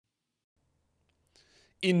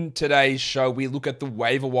In today's show, we look at the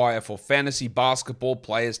waiver wire for fantasy basketball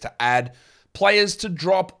players to add, players to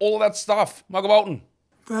drop, all of that stuff. Michael Bolton.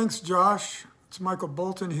 Thanks, Josh. It's Michael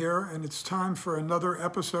Bolton here, and it's time for another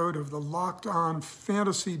episode of the Locked On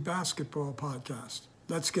Fantasy Basketball Podcast.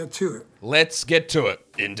 Let's get to it. Let's get to it,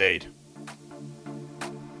 indeed.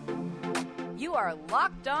 You are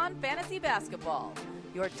Locked On Fantasy Basketball,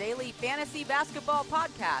 your daily fantasy basketball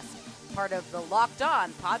podcast, part of the Locked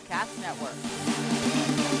On Podcast Network.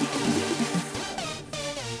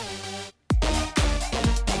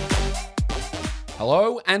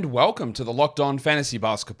 Hello and welcome to the Locked On Fantasy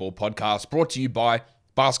Basketball Podcast, brought to you by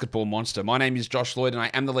Basketball Monster. My name is Josh Lloyd and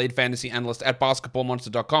I am the lead fantasy analyst at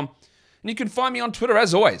basketballmonster.com. And you can find me on Twitter,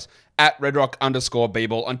 as always, at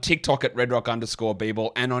redrock_bball, on TikTok at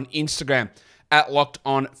redrock_bball, and on Instagram at Locked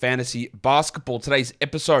On Fantasy Basketball. Today's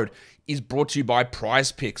episode is brought to you by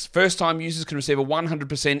Prize Picks. First-time users can receive a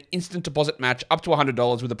 100% instant deposit match up to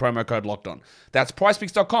 $100 with the promo code Locked On. That's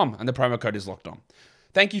prizepicks.com, and the promo code is Locked On.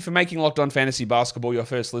 Thank you for making Locked On Fantasy Basketball your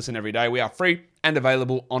first listen every day. We are free and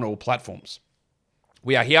available on all platforms.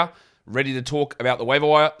 We are here, ready to talk about the waiver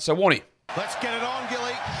wire. So, Warnie. Let's get it on,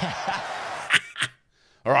 Gilly.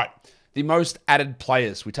 All right, the most added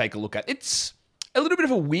players we take a look at. It's a little bit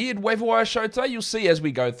of a weird waiver wire show today. You'll see as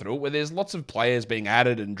we go through it, where there's lots of players being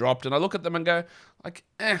added and dropped, and I look at them and go, like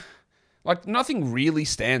nothing really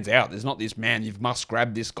stands out. There's not this, man, you must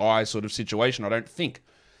grab this guy sort of situation, I don't think.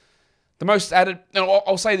 The most added, no,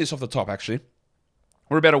 I'll say this off the top, actually.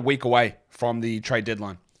 We're about a week away from the trade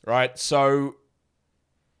deadline, right? So,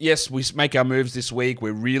 yes, we make our moves this week.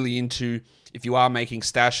 We're really into, if you are making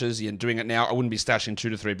stashes and doing it now, I wouldn't be stashing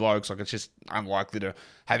 2 to 3 blokes. Like, it's just unlikely to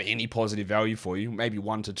have any positive value for you. Maybe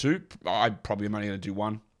 1 to 2. I probably am only going to do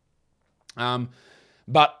 1.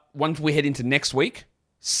 But once we head into next week,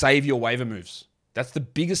 save your waiver moves. That's the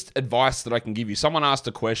biggest advice that I can give you. Someone asked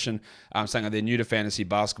a question saying, are they new to fantasy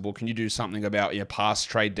basketball? Can you do something about past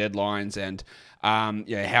trade deadlines and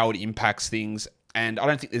how it impacts things? And I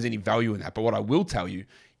don't think there's any value in that. But what I will tell you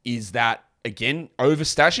is that, again,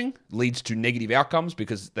 overstashing leads to negative outcomes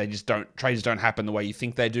because trades don't happen the way you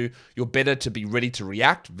think they do. You're better to be ready to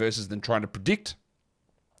react versus than trying to predict.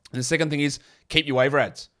 And the second thing is keep your waiver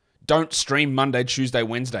ads. Don't stream Monday, Tuesday,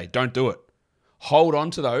 Wednesday. Don't do it. Hold on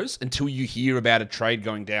to those until you hear about a trade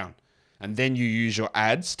going down. And then you use your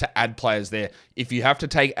ads to add players there. If you have to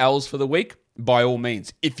take L's for the week, by all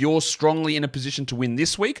means. If you're strongly in a position to win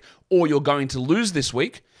this week or you're going to lose this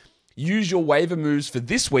week, use your waiver moves for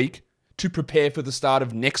this week to prepare for the start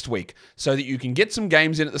of next week so that you can get some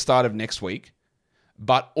games in at the start of next week,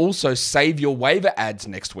 but also save your waiver ads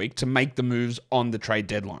next week to make the moves on the trade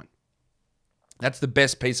deadline. That's the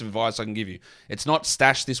best piece of advice I can give you. It's not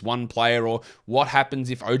stash this one player or what happens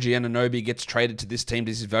if OG Anunoby gets traded to this team.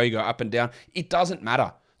 Does his value go up and down? It doesn't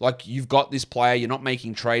matter. Like, you've got this player. You're not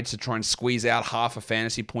making trades to try and squeeze out half a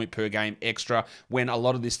fantasy point per game extra when a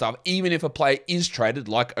lot of this stuff, even if a player is traded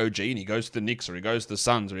like OG and he goes to the Knicks or he goes to the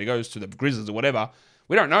Suns or he goes to the Grizzlies or whatever,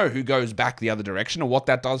 we don't know who goes back the other direction or what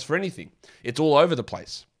that does for anything. It's all over the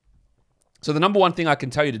place. So the number one thing I can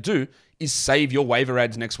tell you to do is save your waiver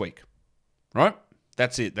ads next week. Right?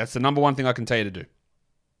 That's it. That's the number one thing I can tell you to do.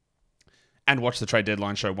 And watch the trade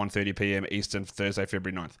deadline show, 1:30 p.m. Eastern, Thursday,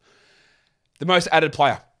 February 9th. The most added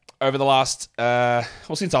player over the last,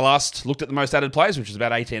 since I last looked at the most added players, which was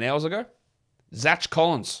about 18 hours ago, Zach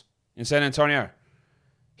Collins in San Antonio.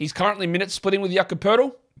 He's currently minute splitting with Jakob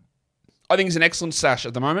Poeltl. I think he's an excellent stash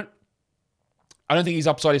at the moment. I don't think his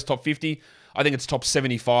upside is top 50. I think it's top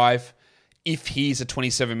 75. If he's a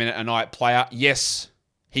 27-minute-a-night player, yes,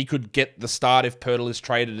 he could get the start if Poeltl is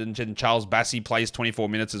traded and Charles Bassey plays 24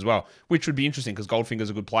 minutes as well, which would be interesting because Goldfinger's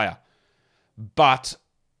a good player. But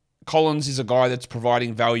Collins is a guy that's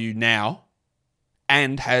providing value now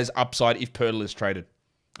and has upside if Poeltl is traded.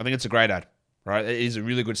 I think it's a great ad, right? It is a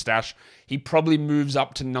really good stash. He probably moves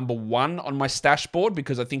up to number 1 on my stash board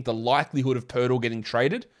because I think the likelihood of Poeltl getting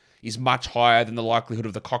traded is much higher than the likelihood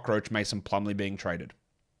of the cockroach Mason Plumlee being traded.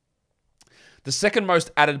 The second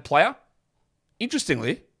most added player,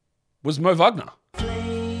 interestingly, was Mo Wagner.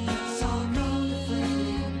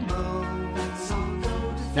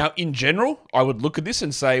 Now, in general, I would look at this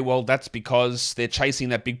and say, well, that's because they're chasing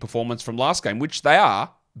that big performance from last game, which they are,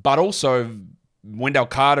 but also Wendell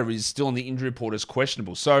Carter is still on the injury report as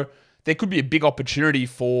questionable. So there could be a big opportunity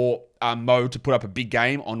for Mo to put up a big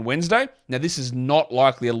game on Wednesday. Now, this is not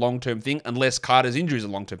likely a long-term thing unless Carter's injury is a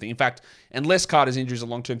long-term thing. In fact, unless Carter's injury is a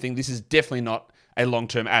long-term thing, this is definitely not a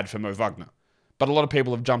long-term ad for Mo Wagner. But a lot of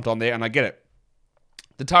people have jumped on there, and I get it.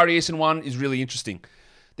 The Tari Eason one is really interesting.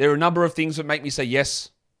 There are a number of things that make me say, yes,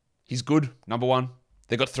 he's good, number one.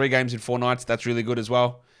 They've got 3 games in 4 nights. That's really good as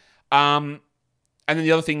well. And then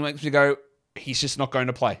the other thing makes me go, he's just not going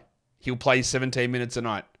to play. He'll play 17 minutes a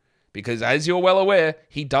night. Because as you're well aware,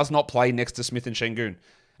 he does not play next to Smith and Şengün.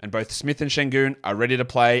 And both Smith and Şengün are ready to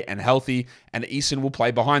play and healthy, and Eason will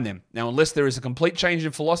play behind them. Now, unless there is a complete change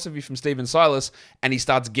in philosophy from Stephen Silas, and he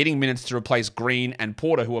starts getting minutes to replace Green and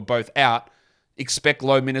Porter, who are both out, expect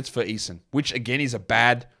low minutes for Eason, which again is a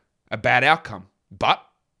bad outcome. But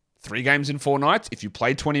 3 games in 4 nights, if you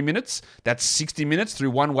play 20 minutes, that's 60 minutes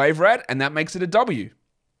through 1 waiver ad, and that makes it a W.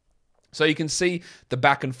 So you can see the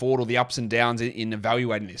back and forth or the ups and downs in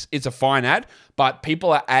evaluating this. It's a fine ad, but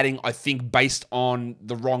people are adding, I think, based on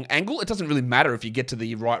the wrong angle. It doesn't really matter if you get to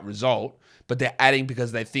the right result, but they're adding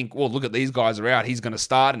because they think, well, look at these guys are out. He's going to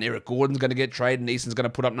start and Eric Gordon's going to get traded and Eason's going to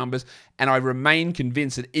put up numbers. And I remain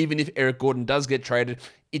convinced that even if Eric Gordon does get traded,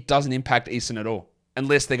 it doesn't impact Eason at all.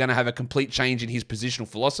 Unless they're going to have a complete change in his positional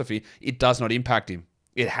philosophy, it does not impact him.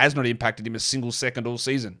 It has not impacted him a single second all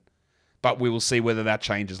season. But we will see whether that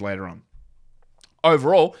changes later on.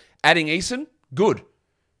 Overall, adding Eason, good.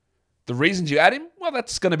 The reasons you add him, well,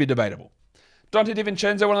 that's going to be debatable. Dante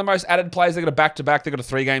DiVincenzo, one of the most added players. They've got a back-to-back. They've got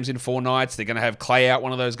 3 games in 4 nights. They're going to have Clay out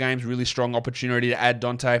one of those games. Really strong opportunity to add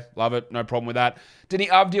Dante. Love it. No problem with that. Deni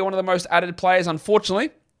Avdija, one of the most added players.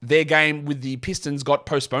 Unfortunately, their game with the Pistons got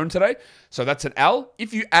postponed today. So that's an L.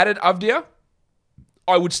 If you added Avdija,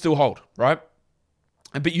 I would still hold, right?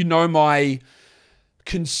 But you know my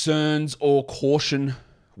concerns or caution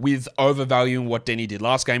with overvaluing what Deni did.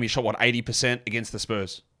 Last game, he shot, 80% against the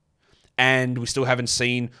Spurs. And we still haven't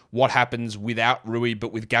seen what happens without Rui,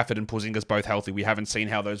 but with Gafford and Porzingis both healthy. We haven't seen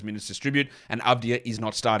how those minutes distribute, and Avdija is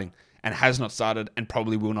not starting, and has not started, and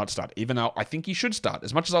probably will not start, even though I think he should start.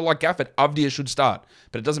 As much as I like Gafford, Avdija should start.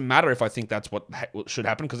 But it doesn't matter if I think that's what should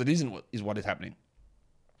happen, because it isn't what is happening.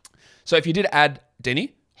 So if you did add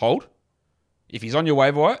Deni, hold. If he's on your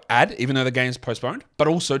waiver wire, add, even though the game's postponed, but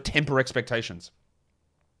also temper expectations.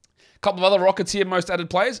 Couple of other Rockets here, most added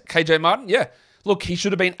players. KJ Martin, yeah. Look, he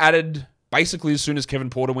should have been added basically as soon as Kevin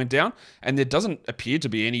Porter went down, and there doesn't appear to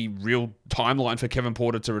be any real timeline for Kevin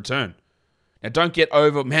Porter to return. Now, don't get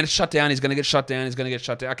over, man, it's shut down, he's going to get shut down, he's going to get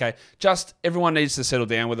shut down. Okay, just everyone needs to settle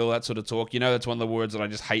down with all that sort of talk. You know, that's one of the words that I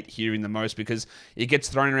just hate hearing the most because it gets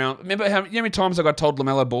thrown around. Remember how many times I got told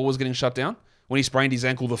LaMelo Ball was getting shut down when he sprained his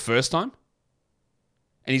ankle the first time?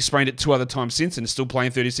 And he sprained it 2 other times since and is still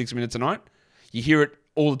playing 36 minutes a night? You hear it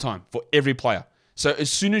all the time for every player. So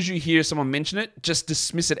as soon as you hear someone mention it, just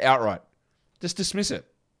dismiss it outright. Just dismiss it.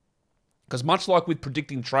 Because much like with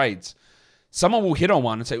predicting trades, someone will hit on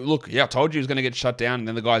one and say, look, yeah, I told you he was going to get shut down and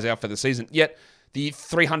then the guy's out for the season. Yet the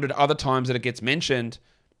 300 other times that it gets mentioned,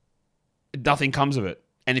 nothing comes of it.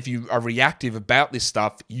 And if you are reactive about this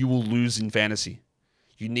stuff, you will lose in fantasy.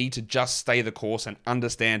 You need to just stay the course and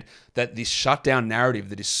understand that this shutdown narrative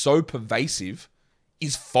that is so pervasive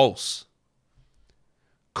is false.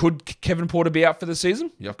 Could Kevin Porter be out for the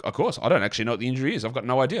season? Yeah, of course. I don't actually know what the injury is. I've got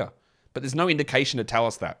no idea. But there's no indication to tell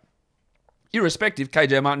us that. Irrespective,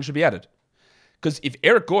 KJ Martin should be added. Because if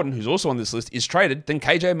Eric Gordon, who's also on this list, is traded, then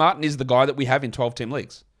KJ Martin is the guy that we have in 12-team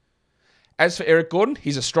leagues. As for Eric Gordon,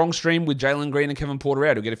 he's a strong stream with Jalen Green and Kevin Porter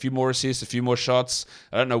out. He'll get a few more assists, a few more shots.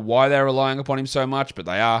 I don't know why they're relying upon him so much, but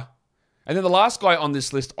they are. And then the last guy on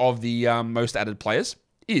this list of the most added players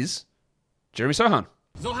is Jeremy Sohan.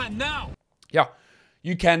 Sohan now! Yeah.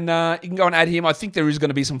 You can go and add him. I think there is going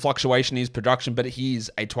to be some fluctuation in his production, but he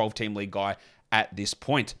is a 12-team league guy at this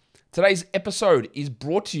point. Today's episode is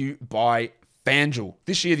brought to you by FanDuel.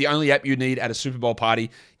 This year, the only app you need at a Super Bowl party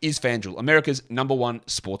is FanDuel, America's #1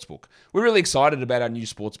 sportsbook. We're really excited about our new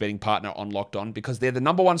sports betting partner on Locked On because they're the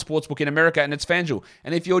 #1 sportsbook in America, and it's FanDuel.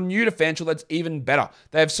 And if you're new to FanDuel, that's even better.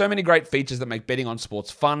 They have so many great features that make betting on sports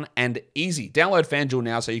fun and easy. Download FanDuel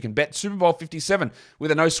now so you can bet Super Bowl 57 with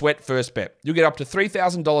a no-sweat first bet. You'll get up to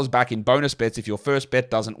 $3,000 back in bonus bets if your first bet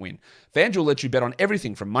doesn't win. FanDuel lets you bet on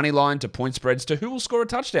everything from money line to point spreads to who will score a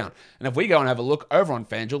touchdown. And if we go and have a look over on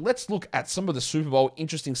FanDuel, let's look at some of the Super Bowl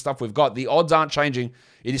interesting stuff we've got. The odds aren't changing.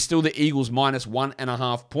 It is still the Eagles minus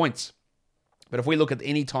 1.5 points. But if we look at the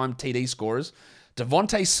anytime TD scorers,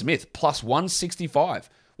 Devontae Smith plus 165,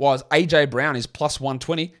 whilst AJ Brown is plus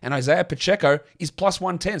 120 and Isaiah Pacheco is plus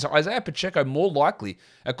 110. So Isaiah Pacheco more likely,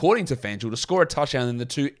 according to FanDuel, to score a touchdown than the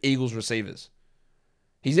 2 Eagles receivers.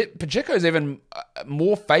 Pacheco's even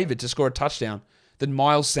more favored to score a touchdown than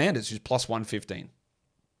Miles Sanders, who's plus 115.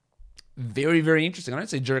 Very, very interesting. I don't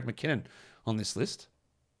see Jerick McKinnon on this list.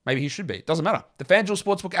 Maybe he should be. It doesn't matter. The FanDuel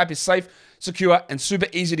Sportsbook app is safe, secure, and super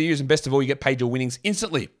easy to use. And best of all, you get paid your winnings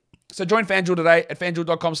instantly. So join FanDuel today at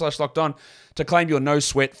FanDuel.com/lockedon to claim your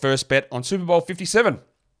no-sweat first bet on Super Bowl 57.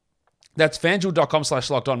 That's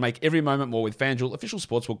FanDuel.com/lockedon. Make every moment more with FanDuel, official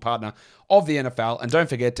sportsbook partner of the NFL. And don't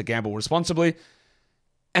forget to gamble responsibly.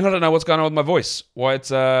 And I don't know what's going on with my voice. Why it's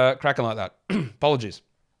cracking like that. Apologies.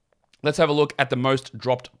 Let's have a look at the most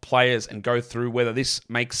dropped players and go through whether this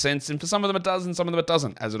makes sense. And for some of them it does and some of them it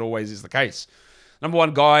doesn't, as it always is the case. Number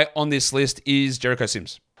one guy on this list is Jericho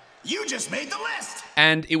Sims. You just made the list!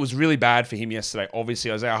 And it was really bad for him yesterday.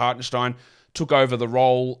 Obviously, Isaiah Hartenstein took over the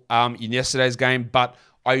role in yesterday's game, but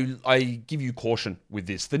I give you caution with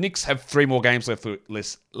this. The Knicks have 3 more games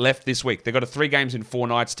left this week. They've got 3 games in 4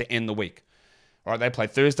 nights to end the week. All right, they play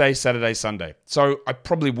Thursday, Saturday, Sunday. So I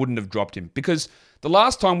probably wouldn't have dropped him because the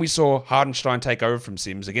last time we saw Hartenstein take over from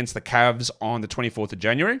Sims against the Cavs on the 24th of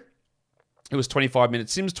January, it was 25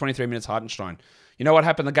 minutes Sims, 23 minutes Hartenstein. You know what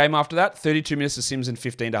happened the game after that? 32 minutes to Sims and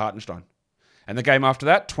 15 to Hartenstein. And the game after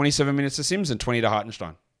that, 27 minutes to Sims and 20 to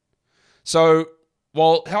Hartenstein. So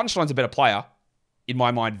while Hartenstein's a better player, in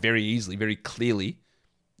my mind, very easily, very clearly,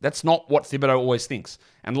 that's not what Thibodeau always thinks.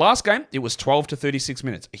 And last game, it was 12 to 36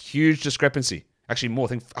 minutes. A huge discrepancy. Actually, more. I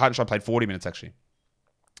think Hartenstein played 40 minutes, actually.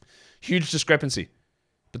 Huge discrepancy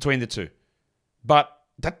between the two. But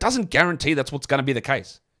that doesn't guarantee that's what's going to be the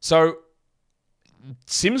case. So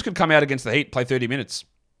Sims could come out against the Heat, play 30 minutes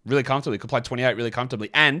really comfortably. Could play 28 really comfortably.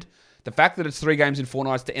 And the fact that it's 3 games in 4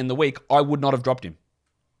 nights to end the week, I would not have dropped him.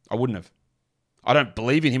 I wouldn't have. I don't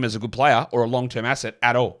believe in him as a good player or a long-term asset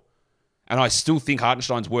at all. And I still think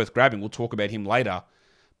Hartenstein's worth grabbing. We'll talk about him later.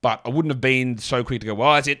 But I wouldn't have been so quick to go,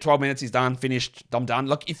 well, that's it, 12 minutes, he's done, finished, I'm done.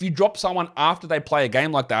 Look, if you drop someone after they play a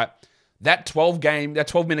game like that, that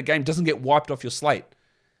 12-minute game doesn't get wiped off your slate.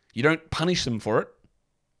 You don't punish them for it.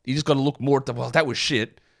 You just got to look more at well, that was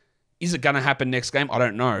shit. Is it going to happen next game? I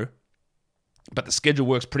don't know. But the schedule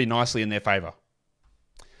works pretty nicely in their favor.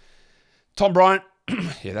 Tom Bryant,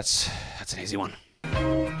 yeah, that's an easy one.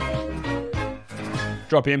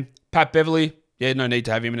 Drop him. Pat Beverley, yeah, no need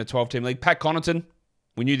to have him in a 12-team league. Pat Connaughton,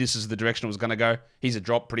 we knew this is the direction it was going to go. He's a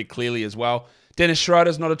drop pretty clearly as well. Dennis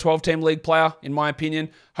Schroeder's not a 12-team league player, in my opinion.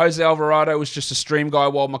 Jose Alvarado was just a stream guy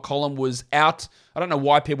while McCollum was out. I don't know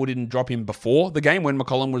why people didn't drop him before the game when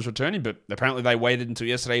McCollum was returning, but apparently they waited until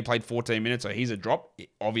yesterday. He played 14 minutes, so he's a drop,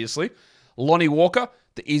 obviously. Lonnie Walker,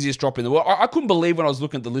 the easiest drop in the world. I couldn't believe when I was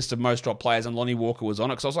looking at the list of most dropped players and Lonnie Walker was on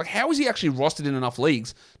it, because I was like, how is he actually rostered in enough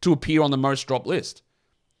leagues to appear on the most dropped list?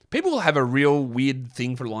 People will have a real weird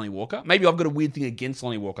thing for Lonnie Walker. Maybe I've got a weird thing against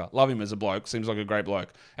Lonnie Walker. Love him as a bloke. Seems like a great bloke.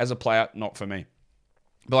 As a player, not for me.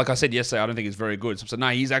 But like I said yesterday, I don't think he's very good. So I said, no,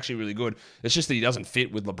 he's actually really good. It's just that he doesn't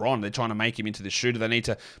fit with LeBron. They're trying to make him into this shooter. They need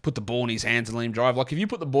to put the ball in his hands and let him drive. Like, if you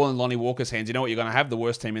put the ball in Lonnie Walker's hands, you know what? You're going to have the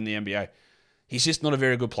worst team in the NBA. He's just not a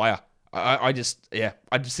very good player. I just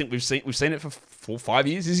think we've seen it for 4 or 5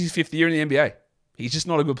 years. This is his 5th year in the NBA. He's just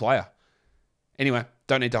not a good player. Anyway,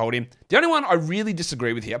 don't need to hold him. The only one I really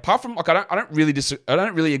disagree with here, apart from, like, I don't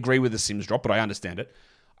really agree with the Sims drop, but I understand it.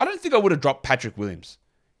 I don't think I would have dropped Patrick Williams.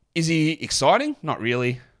 Is he exciting? Not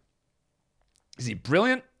really. Is he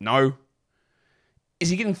brilliant? No. Is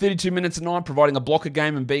he getting 32 minutes a night, providing a block a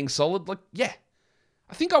game and being solid? Like, yeah.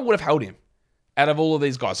 I think I would have held him out of all of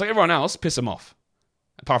these guys. Like everyone else, piss him off.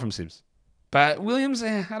 Apart from Sims. But Williams,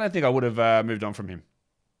 I don't think I would have moved on from him.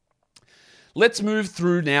 Let's move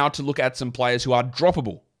through now to look at some players who are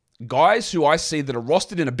droppable. Guys who I see that are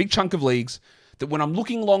rostered in a big chunk of leagues that when I'm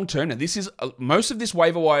looking long-term, and this is most of this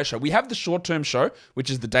waiver wire show, we have the short-term show, which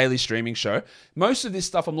is the daily streaming show. Most of this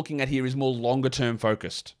stuff I'm looking at here is more longer-term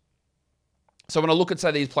focused. So when I look at,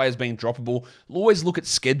 say, these players being droppable, I'll always look at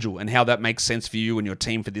schedule and how that makes sense for you and your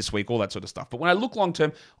team for this week, all that sort of stuff. But when I look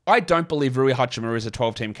long-term, I don't believe Rui Hachimura is a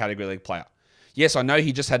 12-team category league player. Yes, I know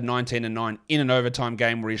he just had 19 and 9 in an overtime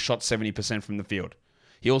game where he shot 70% from the field.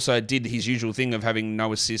 He also did his usual thing of having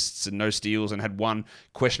no assists and no steals and had one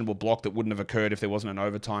questionable block that wouldn't have occurred if there wasn't an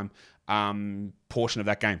overtime portion of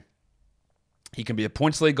that game. He can be a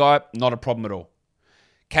points league guy, not a problem at all.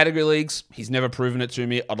 Category leagues, he's never proven it to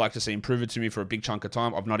me. I'd like to see him prove it to me for a big chunk of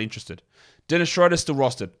time. I'm not interested. Dennis Schroeder's still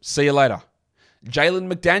rostered. See you later. Jalen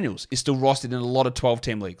McDaniels is still rostered in a lot of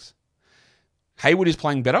 12-team leagues. Hayward is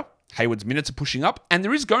playing better. Hayward's minutes are pushing up. And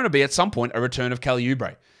there is going to be, at some point, a return of Kelly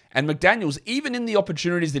Oubre. And McDaniels, even in the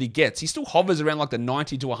opportunities that he gets, he still hovers around like the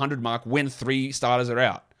 90 to 100 mark when 3 starters are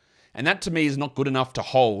out. And that, to me, is not good enough to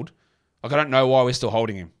hold. Like, I don't know why we're still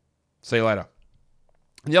holding him. See you later.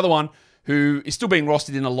 And the other one, who is still being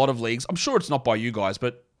rostered in a lot of leagues, I'm sure it's not by you guys,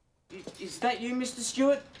 but... Is that you, Mr.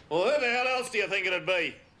 Stewart? Well, who the hell else do you think it'd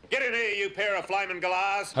be? Get in here, you pair of flaming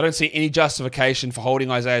galahs. I don't see any justification for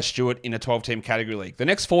holding Isaiah Stewart in a 12-team category league. The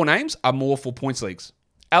next 4 names are more for points leagues.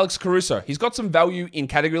 Alex Caruso. He's got some value in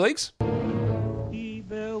category leagues. Be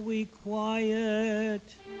very quiet.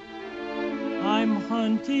 I'm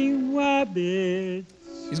hunting rabbits.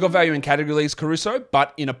 He's got value in category leagues, Caruso,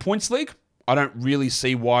 but in a points league, I don't really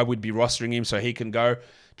see why we'd be rostering him so he can go.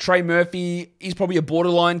 Trey Murphy, he's probably a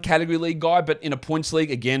borderline category league guy, but in a points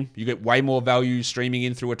league, again, you get way more value streaming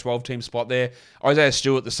in through a 12-team spot there. Isaiah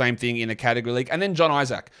Stewart, the same thing in a category league. And then John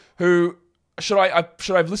Isaac, who, should I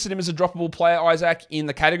have listed him as a droppable player, Isaac, in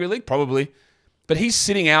the category league? Probably. But he's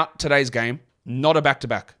sitting out today's game, not a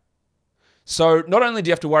back-to-back. So not only do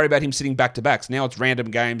you have to worry about him sitting back-to-backs, now it's random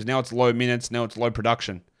games, now it's low minutes, now it's low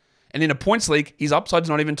production. And in a points league, his upside's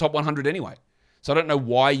not even top 100 anyway. So I don't know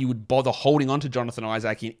why you would bother holding on to Jonathan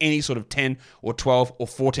Isaac in any sort of 10 or 12 or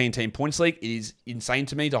 14-team points league. It is insane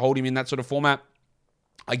to me to hold him in that sort of format.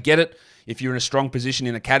 I get it if you're in a strong position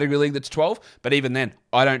in a category league that's 12, but even then,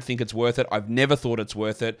 I don't think it's worth it. I've never thought it's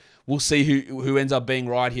worth it. We'll see who ends up being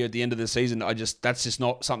right here at the end of the season. That's just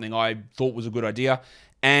not something I thought was a good idea.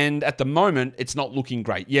 And at the moment, it's not looking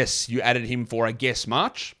great. Yes, you added him for, I guess,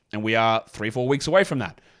 March, and we are 3-4 weeks away from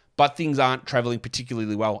that. But things aren't traveling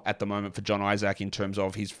particularly well at the moment for John Isaac in terms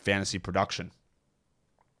of his fantasy production.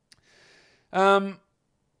 Yeah.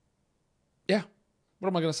 What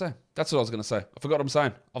am I going to say? That's what I was going to say. I forgot what I'm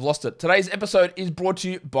saying. I've lost it. Today's episode is brought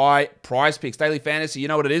to you by Prize Picks. Daily Fantasy, you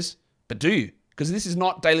know what it is? But do you? Because this is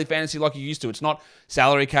not daily fantasy like you used to. It's not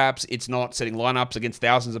salary caps. It's not setting lineups against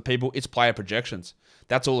thousands of people. It's player projections.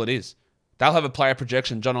 That's all it is. They'll have a player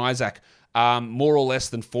projection, John Isaac, more or less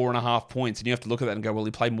than 4.5 points. And you have to look at that and go, well,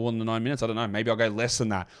 he played more than the 9 minutes. I don't know. Maybe I'll go less than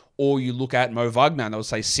that. Or you look at Mo Wagner and they'll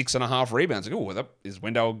say 6.5 rebounds. Like, oh, is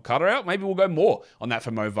Wendell Carter out? Maybe we'll go more on that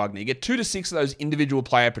for Mo Wagner. You get 2 to 6 of those individual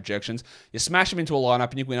player projections. You smash them into a lineup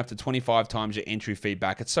and you can win up to 25 times your entry fee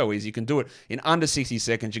back. It's so easy. You can do it in under 60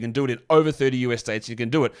 seconds. You can do it in over 30 US states. You can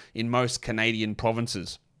do it in most Canadian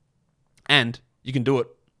provinces. And you can do it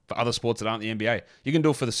for other sports that aren't the NBA. You can do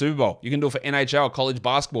it for the Super Bowl. You can do it for NHL, college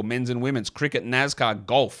basketball, men's and women's, cricket, NASCAR,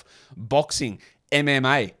 golf, boxing,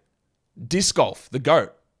 MMA, disc golf, the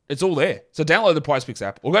GOAT. It's all there. So download the PrizePicks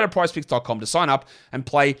app or go to prizepicks.com to sign up and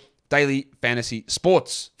play daily fantasy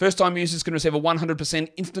sports. First-time users can receive a 100%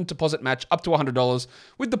 instant deposit match up to $100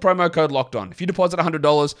 with the promo code LOCKEDON. If you deposit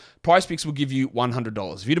 $100, PrizePicks will give you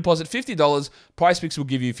 $100. If you deposit $50, PrizePicks will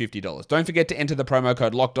give you $50. Don't forget to enter the promo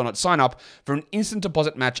code LOCKEDON at sign up for an instant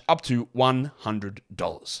deposit match up to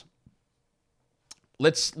 $100.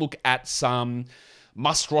 Let's look at some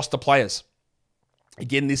must-roster players.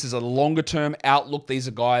 Again, this is a longer-term outlook. These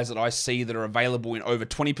are guys that I see that are available in over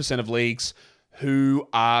 20% of leagues who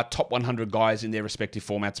are top 100 guys in their respective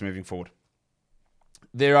formats moving forward.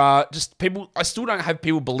 There are just people, I still don't have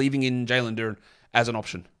people believing in Jalen Duren as an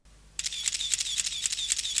option.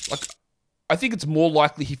 Like, I think it's more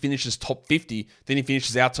likely he finishes top 50 than he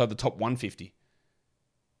finishes outside the top 150.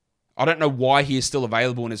 I don't know why he is still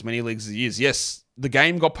available in as many leagues as he is. Yes, the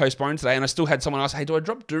game got postponed today, and I still had someone ask, hey, do I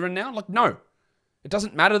drop Duren now? Like, no. It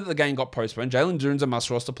doesn't matter that the game got postponed. Jalen Duren's a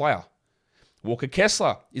must-roster player. Walker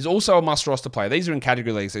Kessler is also a must-roster player. These are in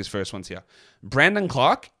category leagues, these first ones here. Brandon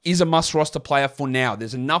Clark is a must-roster player for now.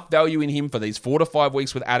 There's enough value in him for these 4 to 5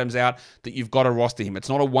 weeks with Adams out that you've got to roster him. It's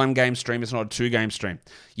not a 1-game stream. It's not a 2-game stream.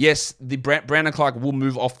 Yes, the Brandon Clark will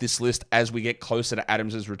move off this list as we get closer to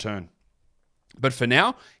Adams' return. But for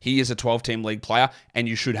now, he is a 12-team league player, and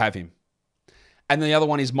you should have him. And then the other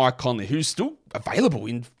one is Mike Conley, who's still available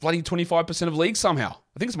in bloody 25% of leagues somehow.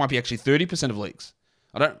 I think this might be actually 30% of leagues.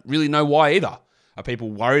 I don't really know why either. Are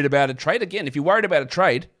people worried about a trade? Again, if you're worried about a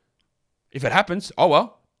trade, if it happens, oh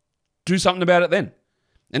well, do something about it then.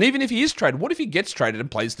 And even if he is traded, what if he gets traded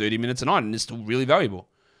and plays 30 minutes a night and is still really valuable?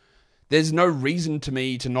 There's no reason to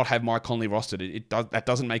me to not have Mike Conley rostered. That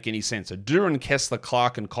doesn't make any sense. So Duren, Kessler,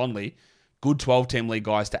 Clark, and Conley, good 12-team league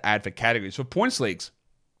guys to add for categories. For points leagues,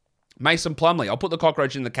 Mason Plumlee. I'll put the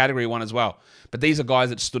Cockroach in the category one as well. But these are guys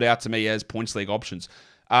that stood out to me as points league options.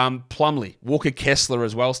 Plumlee, Walker Kessler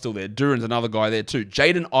as well still there. Duren's another guy there too.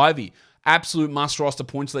 Jaden Ivey, absolute must-roster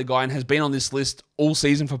points league guy and has been on this list all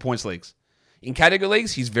season for points leagues. In category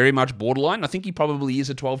leagues, he's very much borderline. I think he probably is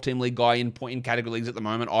a 12-team league guy in category leagues at the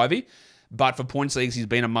moment, Ivey. But for points leagues, he's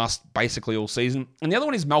been a must basically all season. And the other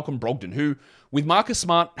one is Malcolm Brogdon, who, with Marcus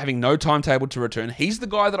Smart having no timetable to return, he's the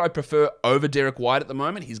guy that I prefer over Derek White at the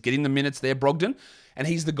moment. He's getting the minutes there, Brogdon. And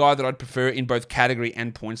he's the guy that I'd prefer in both category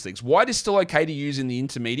and points leagues. White is still okay to use in the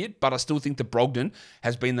intermediate, but I still think that Brogdon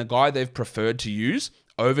has been the guy they've preferred to use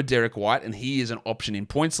over Derek White, and he is an option in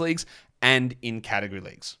points leagues and in category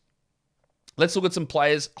leagues. Let's look at some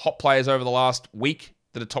players, hot players over the last week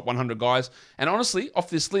that are top 100 guys. And honestly, off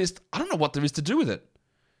this list, I don't know what there is to do with it.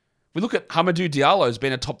 We look at Hamidou Diallo has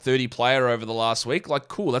been a top 30 player over the last week. Like,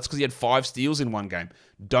 cool, that's because he had 5 steals in one game.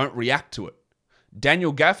 Don't react to it.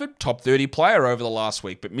 Daniel Gafford, top 30 player over the last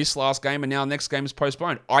week, but missed last game and now next game is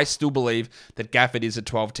postponed. I still believe that Gafford is a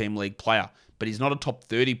 12-team league player, but he's not a top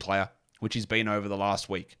 30 player, which he's been over the last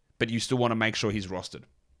week. But you still want to make sure he's rostered.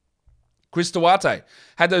 Chris Duarte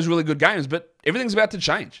had those really good games, but everything's about to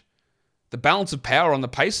change. The balance of power on the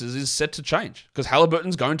Pacers is set to change because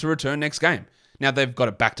Halliburton's going to return next game. Now, they've got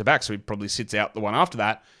it back-to-back, so he probably sits out the one after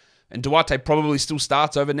that. And Duarte probably still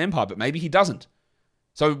starts over Nembhard, but maybe he doesn't.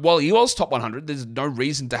 So while he was top 100, there's no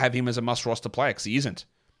reason to have him as a must-roster player because he isn't.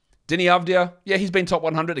 Denny Avdia, yeah, he's been top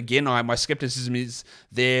 100. Again, my skepticism is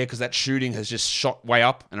there because that shooting has just shot way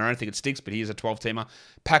up, and I don't think it sticks, but he is a 12-teamer.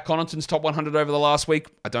 Pat Connaughton's top 100 over the last week.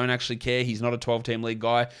 I don't actually care. He's not a 12-team league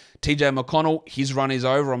guy. TJ McConnell, his run is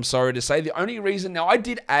over, I'm sorry to say. The only reason... Now, I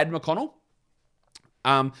did add McConnell.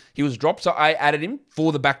 He was dropped, so I added him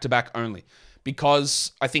for the back-to-back only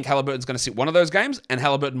because I think Halliburton's going to sit one of those games, and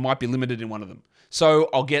Halliburton might be limited in one of them. So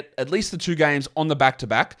I'll get at least the 2 games on the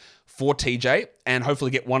back-to-back for TJ and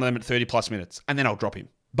hopefully get one of them at 30-plus minutes, and then I'll drop him.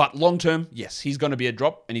 But long-term, yes, he's going to be a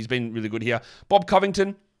drop, and he's been really good here. Bob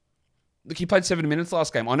Covington, look, he played 7 minutes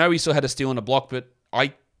last game. I know he still had a steal and a block, but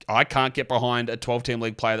I can't get behind a 12-team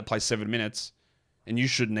league player that plays 7 minutes, and you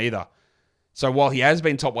shouldn't either. So while he has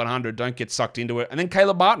been top 100, don't get sucked into it. And then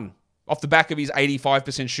Caleb Martin, off the back of his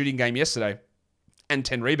 85% shooting game yesterday and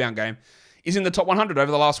 10 rebound game, is in the top 100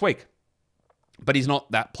 over the last week. But he's not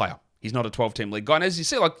that player. He's not a 12-team league guy. And as you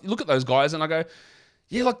see, like, look at those guys and I go,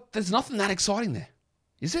 yeah, like, there's nothing that exciting there.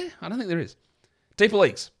 Is there? I don't think there is. Deeper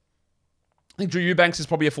leagues. I think Drew Eubanks is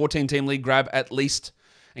probably a 14-team league grab at least.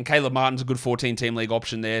 And Caleb Martin's a good 14-team league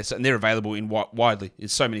option there. So, and they're available in widely in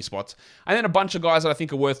so many spots. And then a bunch of guys that I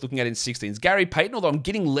think are worth looking at in 16s. Gary Payton, although I'm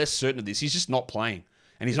getting less certain of this, he's just not playing.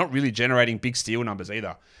 And he's not really generating big steal numbers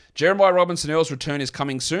either. Jeremiah Robinson-Earl's return is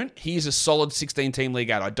coming soon. He is a solid 16-team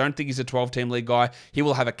league ad. I don't think he's a 12-team league guy. He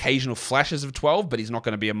will have occasional flashes of 12, but he's not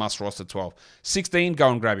going to be a must-roster 12. 16,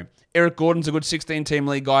 go and grab him. Eric Gordon's a good 16-team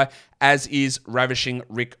league guy, as is ravishing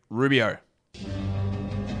Rick Rubio.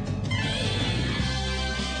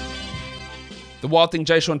 The Wild Thing,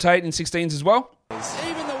 Jayshawn Tate in 16s as well.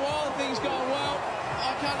 Even the Wild Thing's gone well.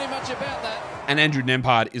 I can't do much about that. And Andrew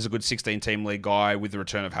Nembhard is a good 16-team league guy with the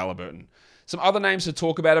return of Halliburton. Some other names to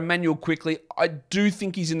talk about. Emmanuel Quickly. I do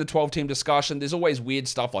think he's in the 12-team discussion. There's always weird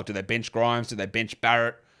stuff like, do they bench Grimes? Do they bench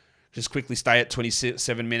Barrett? Just quickly stay at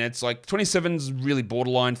 27 minutes. Like, 27's really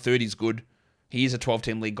borderline. 30's good. He is a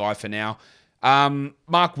 12-team league guy for now.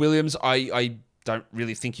 Mark Williams, I don't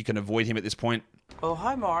really think you can avoid him at this point. Oh,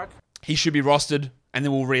 hi, Mark. He should be rostered, and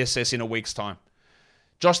then we'll reassess in a week's time.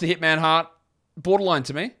 Josh the Hitman Hart, borderline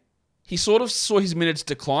to me. He sort of saw his minutes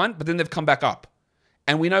decline, but then they've come back up.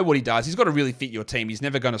 And we know what he does. He's got to really fit your team. He's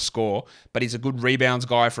never going to score, but he's a good rebounds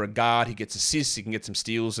guy for a guard. He gets assists. He can get some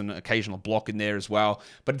steals and an occasional block in there as well.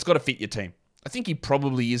 But it's got to fit your team. I think he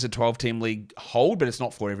probably is a 12-team league hold, but it's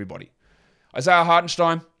not for everybody. Isaiah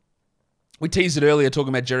Hartenstein, we teased it earlier talking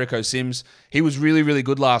about Jericho Sims. He was really, really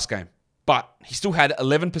good last game. But he still had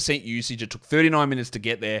 11% usage. It took 39 minutes to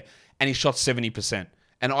get there, and he shot 70%.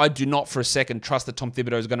 And I do not for a second trust that Tom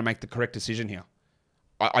Thibodeau is going to make the correct decision here.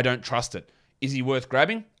 I don't trust it. Is he worth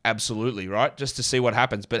grabbing? Absolutely, right? Just to see what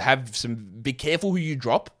happens. But be careful who you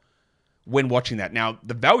drop when watching that. Now,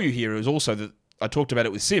 the value here is also that I talked about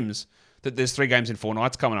it with Sims, that there's 3 games in 4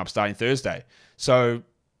 nights coming up starting Thursday. So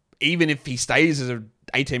even if he stays as an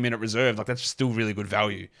 18-minute reserve, like that's still really good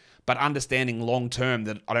value. But understanding long-term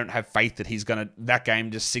that I don't have faith that that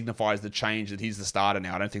game just signifies the change, that he's the starter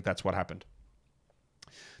now. I don't think that's what happened.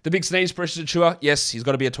 The big sneeze, Precious Achiuwa. Yes, he's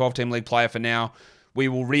got to be a 12-team league player for now. We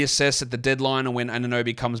will reassess at the deadline and when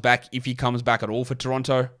Anunoby comes back, if he comes back at all for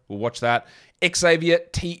Toronto. We'll watch that. Xavier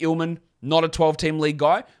T. Illman, not a 12-team league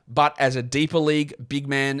guy, but as a deeper league big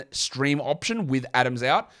man stream option with Adams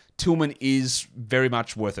out, Tillman is very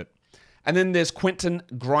much worth it. And then there's Quentin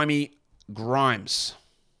Grimy Grimes.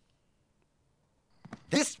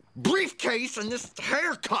 This briefcase and this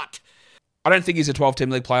haircut. I don't think he's a 12-team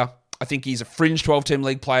league player. I think he's a fringe 12-team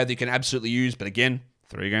league player that you can absolutely use, but again,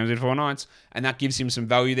 3 games in 4 nights, and that gives him some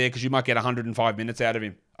value there because you might get 105 minutes out of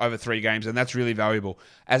him over 3 games, and that's really valuable.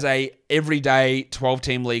 As a everyday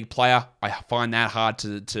 12-team league player, I find that hard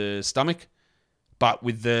to stomach, but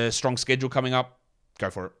with the strong schedule coming up, go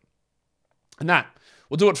for it. And that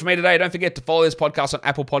will do it for me today. Don't forget to follow this podcast on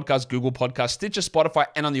Apple Podcasts, Google Podcasts, Stitcher, Spotify,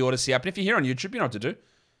 and on the Odyssey app. And if you're here on YouTube, you know what to do.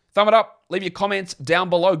 Thumb it up. Leave your comments down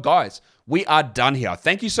below. Guys, we are done here.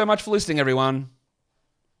 Thank you so much for listening, everyone.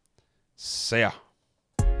 See ya.